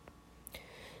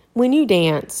When you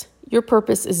dance, your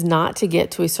purpose is not to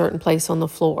get to a certain place on the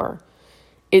floor.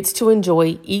 It's to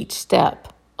enjoy each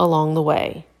step along the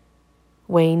way.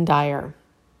 Wayne Dyer.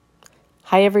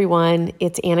 Hi everyone,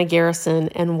 it's Anna Garrison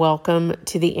and welcome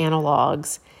to the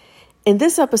Analogs. In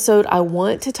this episode, I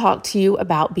want to talk to you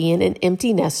about being an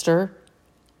empty nester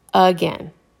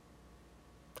again.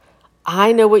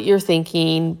 I know what you're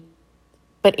thinking,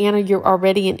 but Anna, you're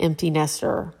already an empty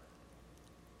nester.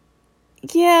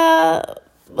 Yeah,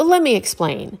 well, let me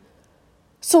explain.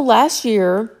 So last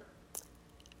year,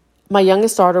 my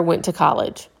youngest daughter went to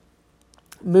college,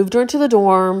 moved her into the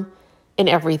dorm and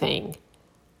everything.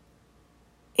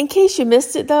 In case you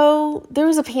missed it though, there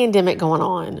was a pandemic going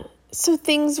on, so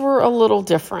things were a little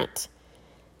different.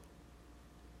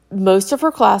 Most of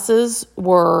her classes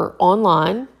were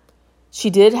online. She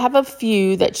did have a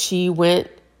few that she went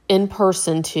in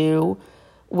person to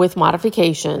with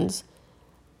modifications,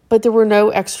 but there were no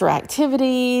extra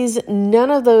activities, none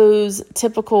of those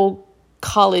typical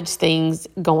college things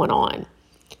going on.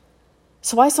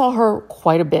 So I saw her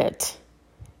quite a bit.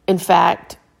 In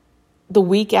fact, the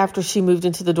week after she moved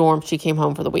into the dorm, she came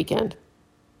home for the weekend.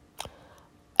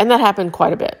 And that happened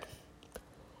quite a bit.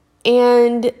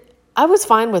 And I was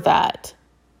fine with that.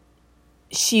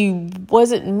 She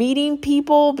wasn't meeting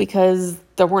people because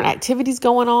there weren't activities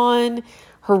going on.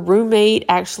 Her roommate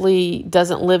actually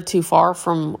doesn't live too far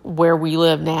from where we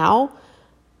live now.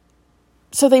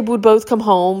 So they would both come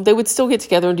home. They would still get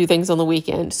together and do things on the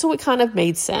weekend. So it kind of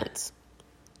made sense.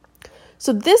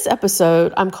 So this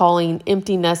episode I'm calling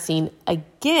Empty Nesting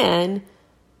again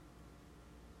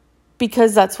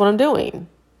because that's what I'm doing.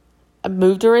 I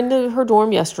moved her into her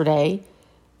dorm yesterday.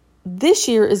 This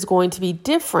year is going to be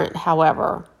different,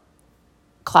 however.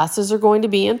 Classes are going to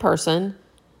be in person.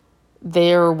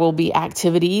 There will be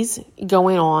activities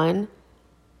going on,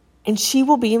 and she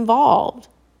will be involved,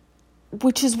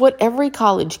 which is what every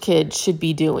college kid should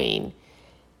be doing.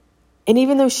 And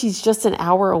even though she's just an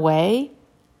hour away,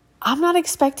 I'm not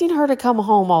expecting her to come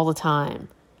home all the time.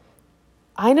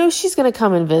 I know she's going to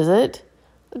come and visit.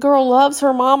 The girl loves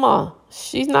her mama.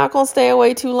 She's not going to stay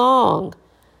away too long.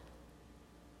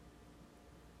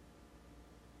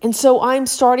 And so I'm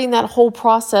starting that whole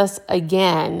process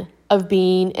again of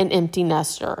being an empty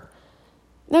nester.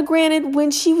 Now, granted, when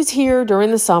she was here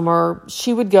during the summer,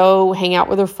 she would go hang out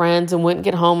with her friends and wouldn't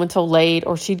get home until late,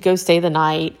 or she'd go stay the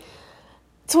night.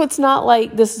 So it's not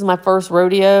like this is my first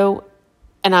rodeo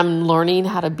and I'm learning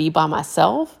how to be by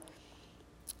myself.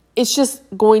 It's just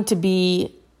going to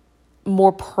be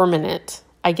more permanent,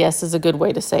 I guess is a good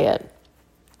way to say it.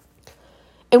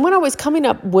 And when I was coming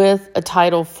up with a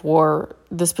title for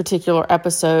this particular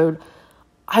episode,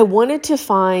 I wanted to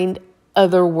find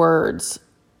other words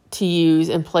to use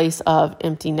in place of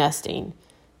empty nesting.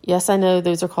 Yes, I know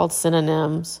those are called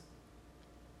synonyms.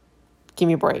 Give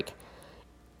me a break.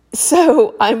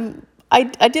 So I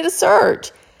did a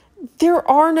search. There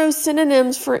are no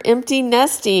synonyms for empty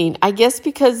nesting. I guess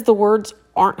because the words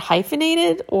aren't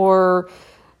hyphenated or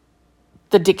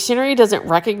the dictionary doesn't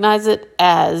recognize it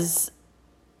as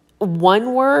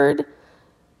one word.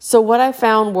 So what I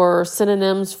found were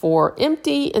synonyms for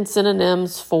empty and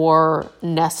synonyms for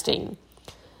nesting.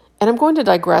 And I'm going to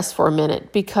digress for a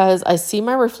minute because I see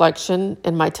my reflection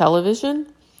in my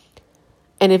television.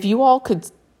 And if you all could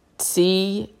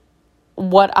see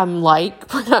what I'm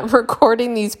like when I'm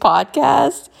recording these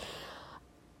podcasts,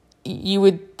 you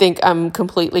would think I'm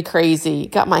completely crazy.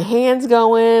 Got my hands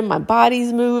going, my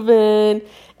body's moving.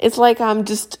 It's like I'm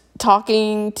just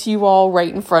talking to you all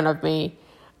right in front of me.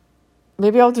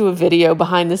 Maybe I'll do a video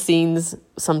behind the scenes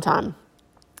sometime.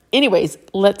 Anyways,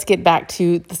 let's get back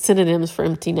to the synonyms for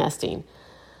empty nesting.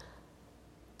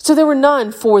 So there were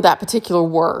none for that particular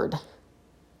word.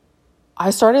 I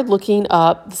started looking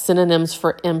up the synonyms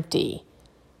for empty: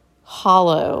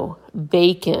 hollow,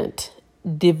 vacant,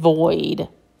 devoid,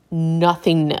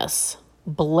 nothingness,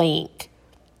 blank.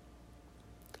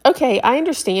 Okay, I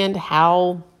understand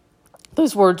how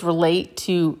those words relate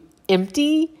to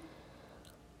empty,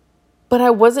 but I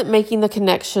wasn't making the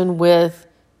connection with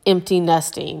empty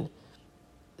nesting.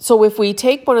 So if we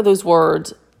take one of those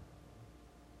words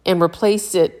and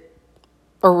replace it,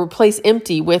 or replace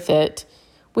empty with it,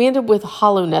 we end up with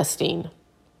hollow nesting,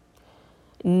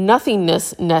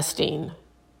 nothingness nesting,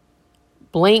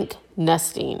 blank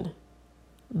nesting,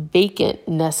 vacant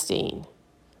nesting.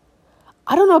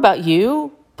 I don't know about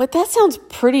you, but that sounds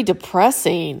pretty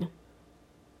depressing.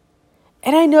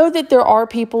 And I know that there are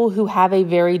people who have a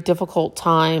very difficult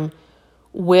time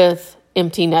with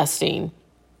empty nesting.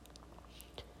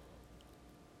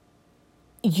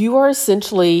 You are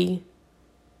essentially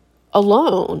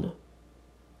alone.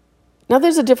 Now,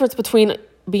 there's a difference between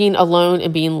being alone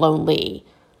and being lonely.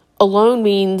 Alone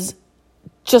means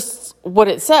just what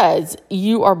it says.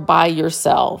 You are by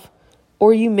yourself,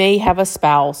 or you may have a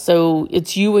spouse. So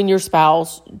it's you and your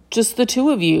spouse, just the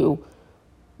two of you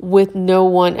with no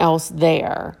one else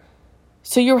there.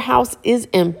 So your house is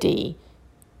empty.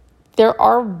 There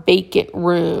are vacant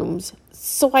rooms.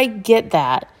 So I get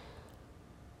that.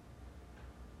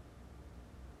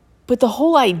 But the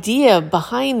whole idea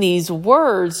behind these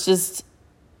words just,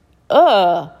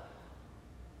 I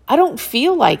don't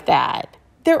feel like that.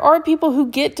 There are people who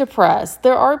get depressed.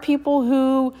 There are people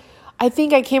who, I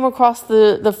think I came across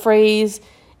the phrase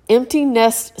empty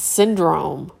nest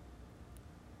syndrome.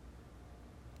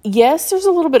 Yes, there's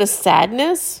a little bit of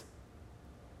sadness,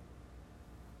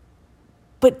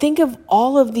 but think of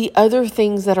all of the other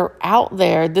things that are out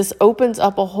there. This opens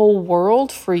up a whole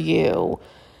world for you.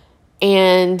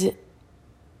 And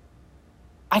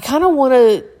I kind of want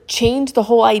to change the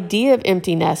whole idea of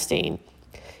empty nesting.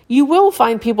 You will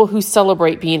find people who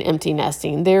celebrate being empty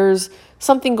nesting. There's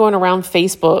something going around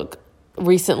Facebook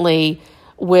recently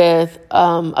with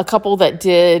a couple that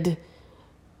did,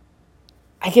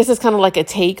 I guess it's kind of like a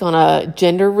take on a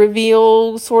gender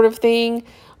reveal sort of thing,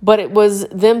 but it was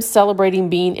them celebrating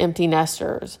being empty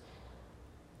nesters.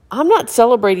 I'm not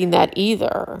celebrating that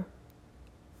either.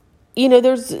 You know,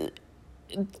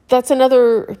 that's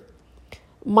another,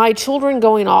 my children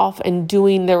going off and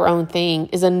doing their own thing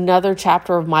is another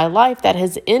chapter of my life that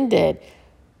has ended.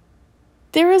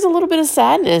 There is a little bit of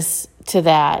sadness to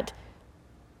that.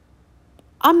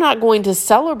 I'm not going to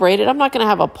celebrate it. I'm not going to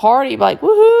have a party like,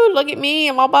 woohoo, look at me,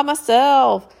 I'm all by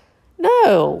myself.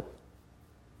 No,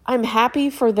 I'm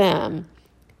happy for them,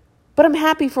 but I'm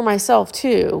happy for myself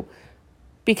too,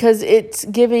 because it's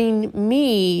giving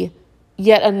me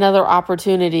yet another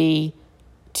opportunity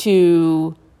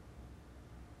to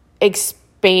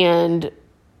expand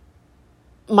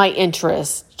my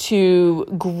interests, to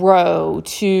grow,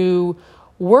 to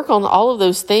work on all of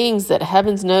those things that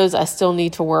heavens knows I still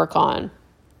need to work on.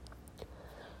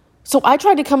 So I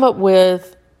tried to come up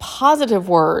with positive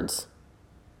words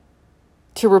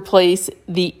to replace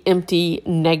the empty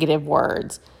negative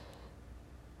words.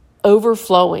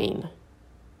 Overflowing.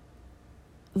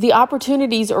 The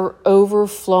opportunities are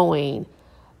overflowing.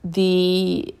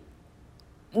 The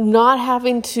not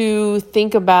having to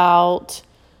think about,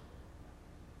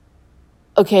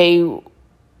 okay,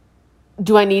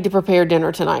 do I need to prepare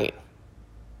dinner tonight?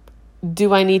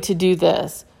 Do I need to do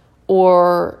this?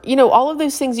 Or, you know, all of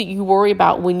those things that you worry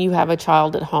about when you have a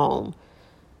child at home.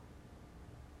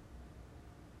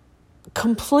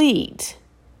 Complete.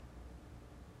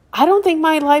 I don't think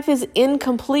my life is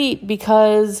incomplete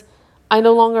because I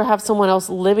no longer have someone else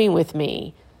living with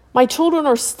me. My children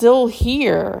are still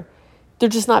here. They're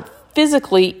just not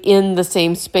physically in the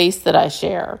same space that I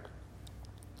share.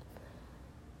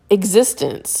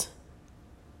 Existence.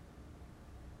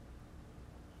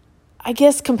 I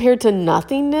guess compared to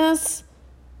nothingness,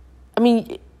 I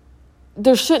mean,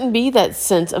 there shouldn't be that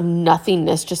sense of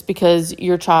nothingness just because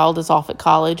your child is off at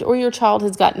college or your child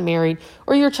has gotten married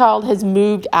or your child has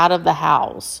moved out of the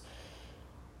house.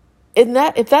 And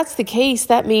that, if that's the case,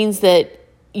 that means that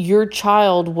your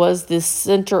child was the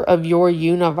center of your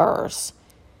universe.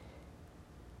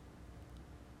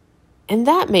 And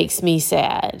that makes me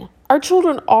sad. Our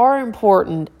children are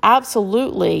important,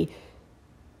 absolutely.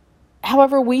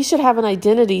 However, we should have an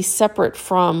identity separate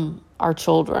from our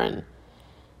children.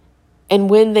 And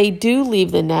when they do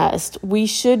leave the nest, we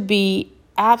should be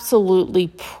absolutely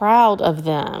proud of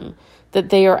them that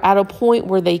they are at a point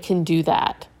where they can do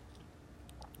that.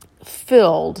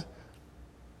 Filled.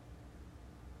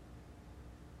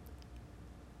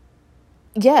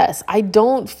 Yes, I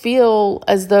don't feel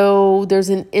as though there's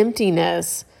an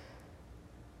emptiness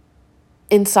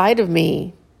inside of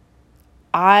me.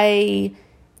 I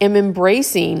am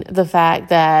embracing the fact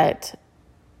that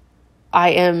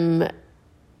I am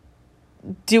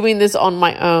doing this on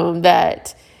my own,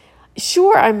 that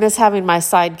sure, I miss having my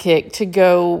sidekick to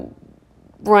go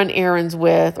run errands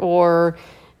with or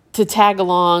to tag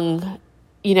along,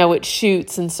 you know, at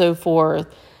shoots and so forth.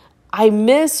 I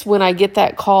miss when I get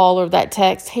that call or that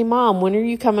text, hey mom, when are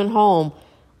you coming home?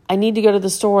 I need to go to the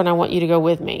store and I want you to go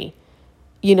with me.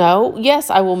 You know, yes,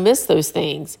 I will miss those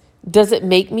things. Does it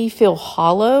make me feel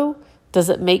hollow? Does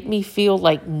it make me feel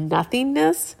like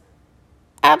nothingness?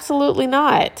 Absolutely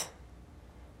not.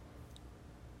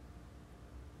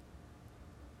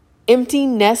 Empty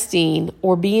nesting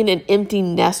or being an empty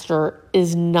nester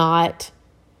is not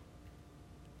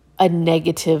a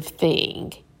negative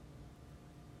thing.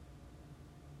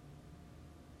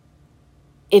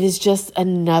 It is just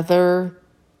another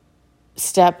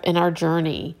step in our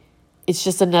journey. It's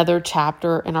just another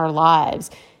chapter in our lives.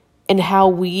 And how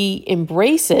we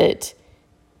embrace it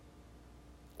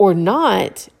or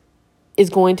not is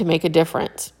going to make a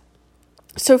difference.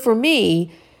 So for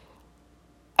me,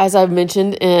 as I've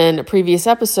mentioned in a previous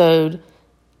episode,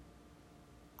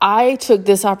 I took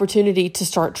this opportunity to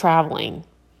start traveling.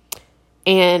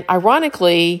 And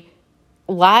ironically,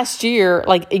 last year,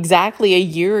 like exactly a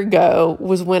year ago,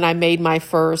 was when I made my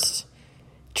first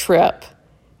trip.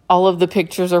 All of the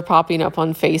pictures are popping up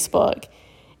on Facebook.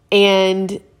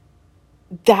 And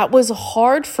that was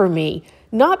hard for me,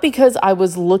 not because I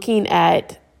was looking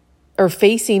at or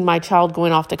facing my child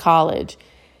going off to college.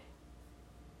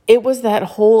 It was that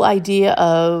whole idea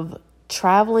of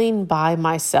traveling by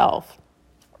myself.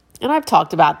 And I've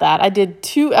talked about that. I did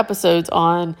 2 episodes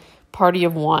on Party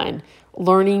of One,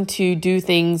 learning to do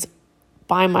things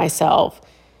by myself,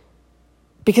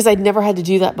 because I'd never had to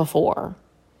do that before.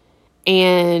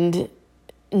 And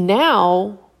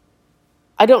now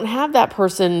I don't have that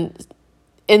person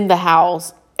in the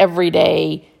house every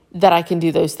day that I can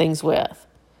do those things with.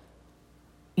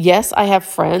 Yes, I have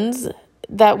friends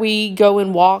that we go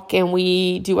and walk and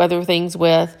we do other things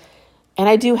with. And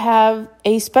I do have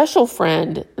a special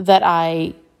friend that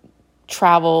I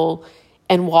travel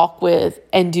and walk with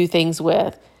and do things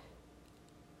with.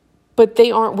 But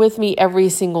they aren't with me every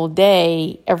single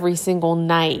day, every single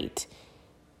night.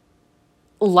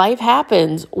 Life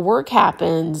happens, work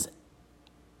happens.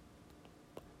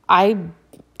 I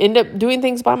end up doing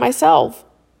things by myself.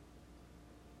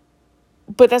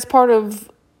 But that's part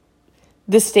of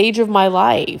this stage of my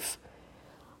life.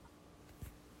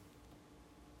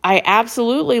 I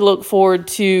absolutely look forward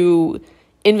to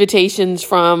invitations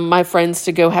from my friends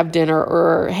to go have dinner,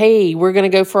 or, hey, we're going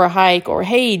to go for a hike, or,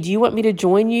 hey, do you want me to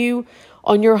join you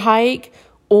on your hike?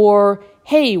 Or,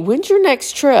 hey, when's your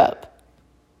next trip?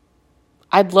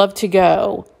 I'd love to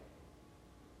go.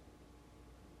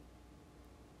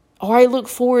 Or I look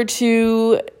forward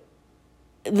to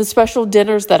the special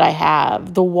dinners that I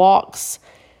have, the walks,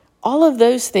 all of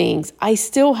those things. I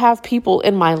still have people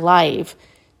in my life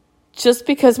just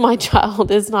because my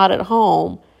child is not at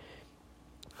home.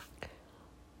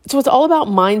 So it's all about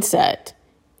mindset.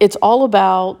 It's all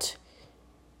about,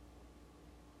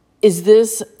 is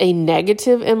this a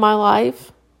negative in my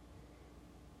life?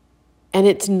 And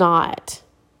it's not.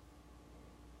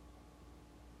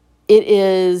 It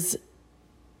is,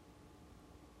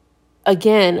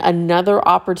 again, another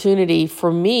opportunity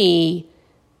for me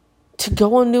to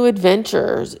go on new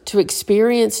adventures, to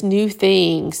experience new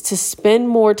things, to spend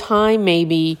more time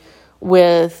maybe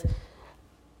with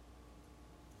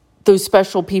those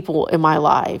special people in my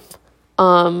life.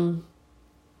 I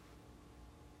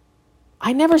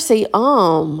never say,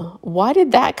 why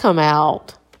did that come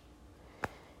out?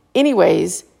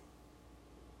 Anyways,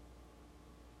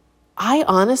 I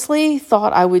honestly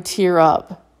thought I would tear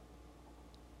up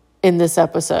in this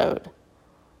episode.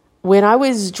 When I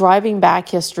was driving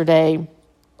back yesterday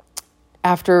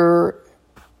after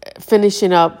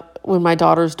finishing up with my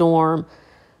daughter's dorm,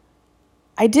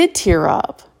 I did tear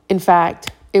up. In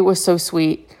fact, it was so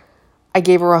sweet. I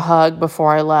gave her a hug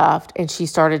before I left, and she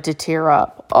started to tear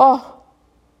up. Oh,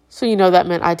 so that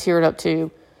meant I teared up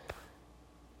too.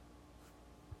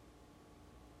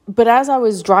 But as I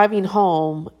was driving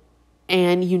home,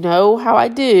 and you know how I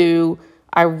do,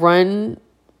 I run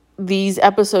these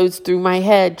episodes through my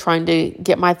head trying to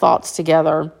get my thoughts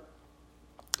together,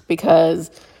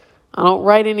 because I don't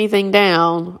write anything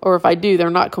down, or if I do, they're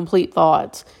not complete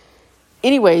thoughts.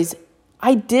 Anyways,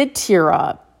 I did tear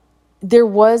up. There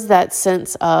was that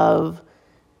sense of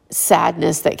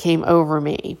sadness that came over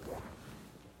me.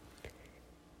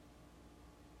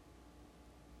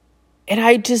 And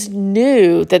I just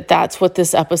knew that that's what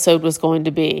this episode was going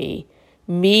to be.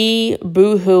 Me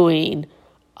boo-hooing.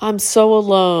 I'm so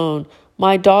alone.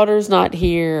 My daughter's not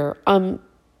here.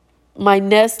 My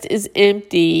nest is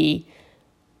empty.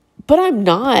 But I'm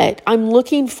not. I'm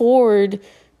looking forward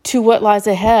to what lies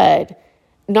ahead.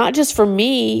 Not just for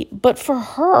me, but for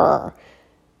her.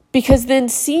 Because then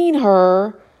seeing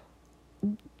her,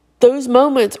 those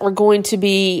moments are going to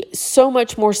be so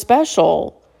much more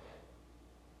special.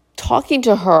 Talking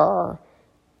to her,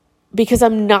 because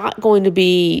I'm not going to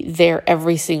be there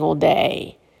every single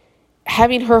day.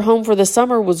 Having her home for the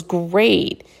summer was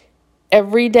great.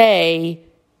 Every day,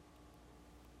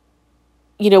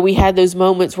 we had those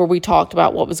moments where we talked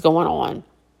about what was going on.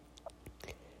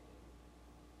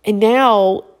 And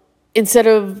now, instead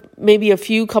of maybe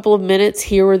a couple of minutes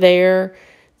here or there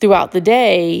throughout the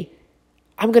day,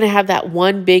 I'm going to have that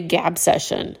one big gab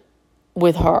session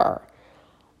with her.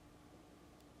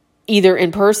 Either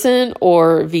in person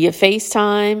or via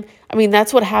FaceTime. I mean,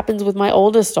 that's what happens with my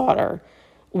oldest daughter.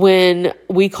 When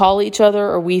we call each other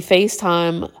or we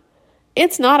FaceTime,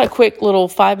 it's not a quick little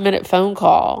 5-minute phone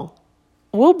call.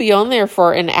 We'll be on there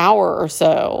for an hour or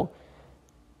so.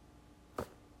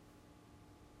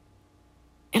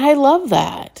 And I love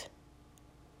that.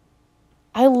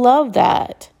 I love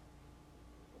that.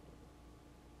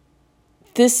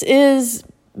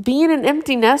 Being an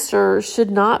empty nester should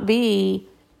not be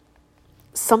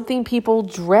something people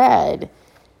dread.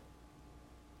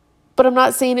 But I'm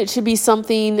not saying it should be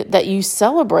something that you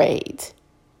celebrate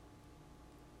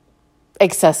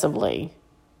excessively.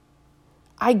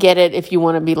 I get it if you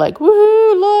want to be like,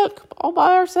 woohoo, look, all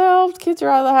by ourselves, kids are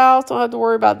out of the house, don't have to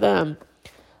worry about them.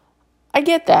 I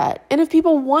get that. And if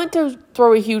people want to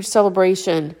throw a huge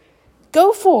celebration,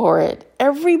 go for it.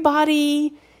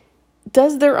 Everybody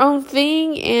does their own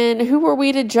thing, and who are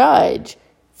we to judge?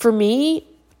 For me,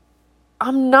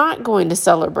 I'm not going to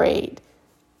celebrate.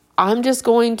 I'm just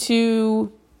going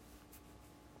to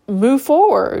move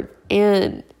forward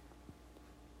and,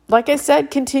 like I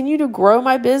said, continue to grow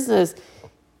my business,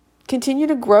 continue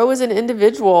to grow as an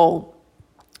individual,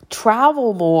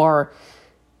 travel more,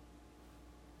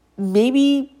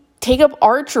 maybe take up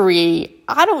archery.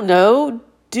 I don't know,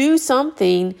 do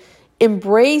something,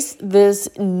 embrace this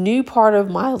new part of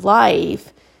my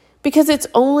life, because it's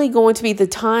only going to be the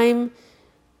time.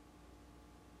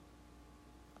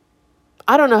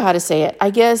 I don't know how to say it. I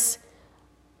guess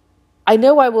I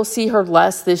know I will see her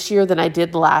less this year than I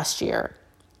did last year.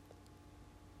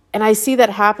 And I see that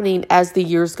happening as the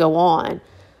years go on.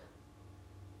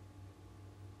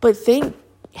 But thank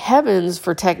heavens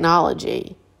for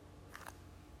technology.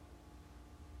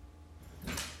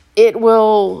 It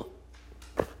will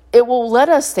let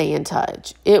us stay in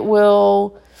touch. It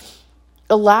will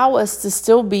allow us to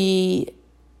still be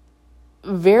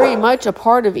very much a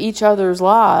part of each other's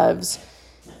lives,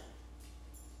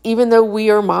 even though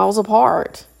we are miles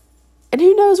apart. And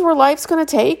who knows where life's going to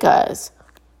take us?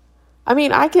 I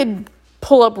mean, I could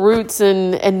pull up roots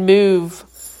and move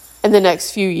in the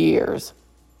next few years.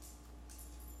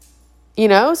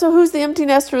 So who's the empty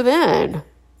nester then?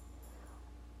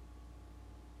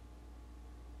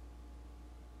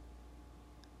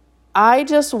 I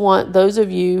just want those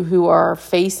of you who are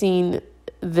facing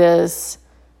this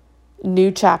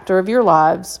new chapter of your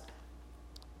lives,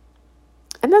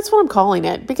 and that's what I'm calling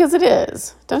it, because it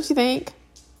is, don't you think?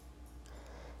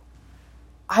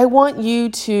 I want you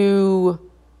to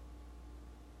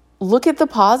look at the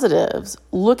positives.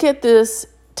 Look at this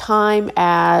time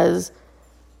as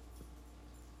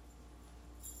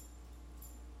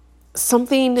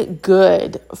something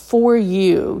good for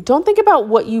you. Don't think about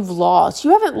what you've lost.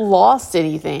 You haven't lost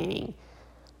anything.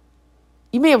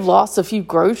 You may have lost a few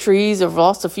groceries or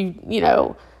lost a few,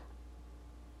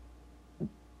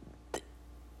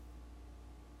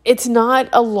 It's not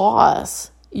a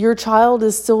loss. Your child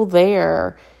is still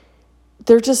there.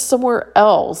 They're just somewhere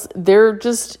else. They're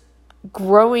just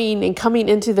growing and coming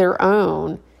into their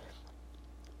own.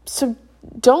 So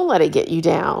don't let it get you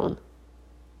down.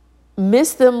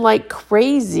 Miss them like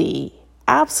crazy.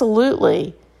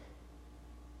 Absolutely.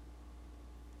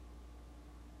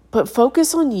 But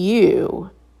focus on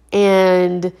you.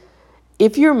 And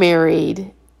if you're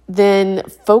married, then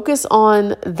focus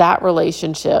on that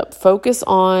relationship. Focus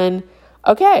on,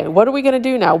 okay, what are we going to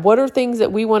do now? What are things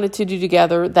that we wanted to do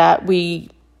together that we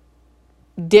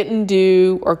didn't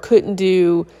do or couldn't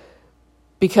do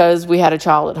because we had a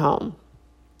child at home?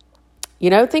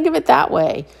 Think of it that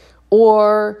way.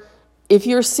 Or if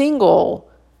you're single,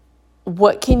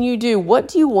 what can you do? What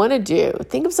do you want to do?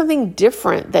 Think of something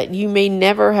different that you may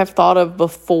never have thought of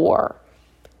before.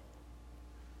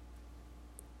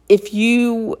 If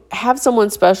you have someone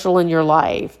special in your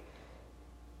life,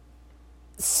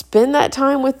 spend that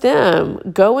time with them.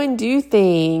 Go and do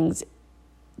things.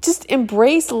 Just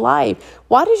embrace life.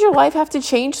 Why does your life have to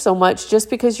change so much just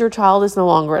because your child is no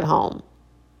longer at home?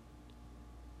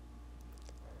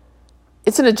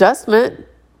 It's an adjustment,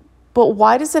 but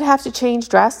why does it have to change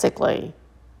drastically?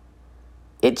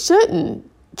 It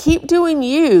shouldn't. Keep doing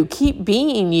you. Keep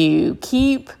being you.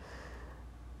 Keep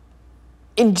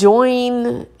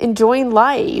enjoying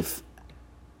life.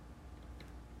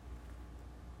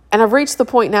 And I've reached the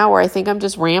point now where I think I'm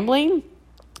just rambling.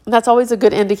 That's always a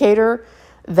good indicator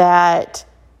that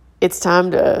it's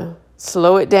time to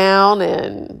slow it down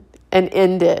and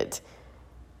end it.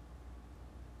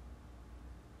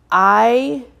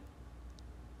 I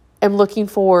am looking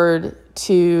forward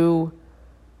to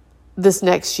this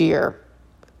next year.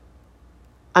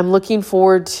 I'm looking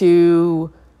forward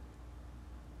to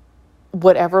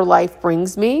whatever life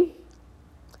brings me.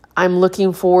 I'm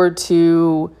looking forward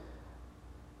to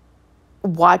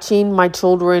watching my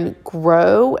children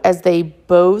grow as they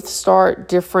both start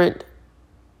different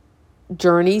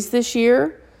journeys this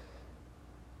year.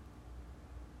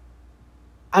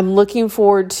 I'm looking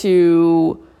forward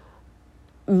to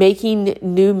making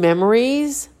new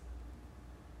memories.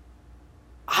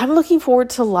 I'm looking forward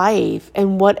to life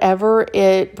and whatever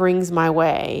it brings my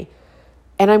way.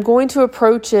 And I'm going to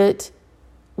approach it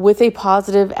with a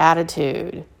positive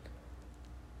attitude.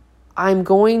 I'm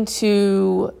going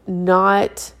to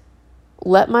not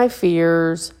let my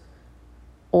fears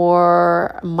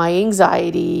or my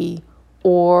anxiety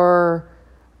or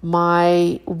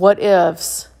my what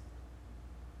ifs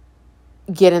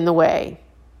get in the way.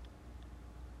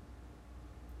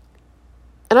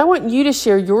 And I want you to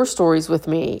share your stories with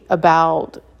me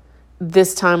about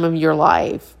this time of your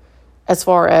life as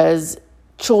far as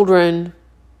children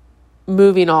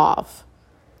moving off.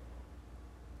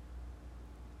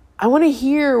 I want to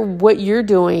hear what you're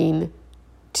doing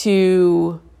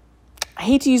to, I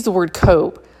hate to use the word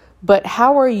cope, but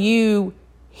how are you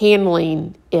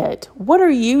handling it? What are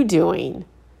you doing?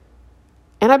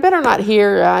 And I better not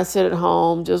hear I sit at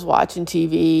home just watching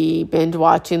TV, binge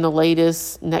watching the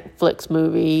latest Netflix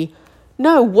movie.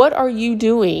 No, what are you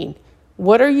doing?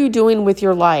 What are you doing with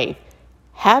your life?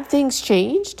 Have things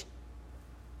changed?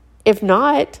 If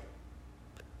not,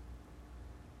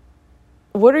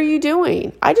 what are you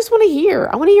doing? I just want to hear.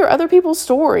 I want to hear other people's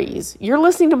stories. You're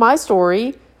listening to my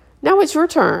story. Now it's your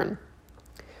turn.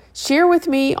 Share with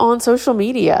me on social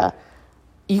media.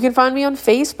 You can find me on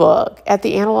Facebook at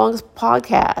the Analogs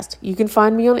Podcast. You can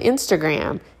find me on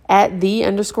Instagram at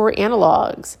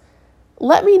 @the_analogs.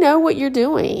 Let me know what you're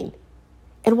doing.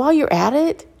 And while you're at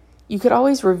it, you could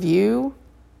always review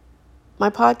my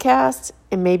podcast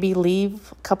and maybe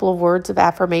leave a couple of words of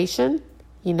affirmation.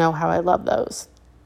 You know how I love those.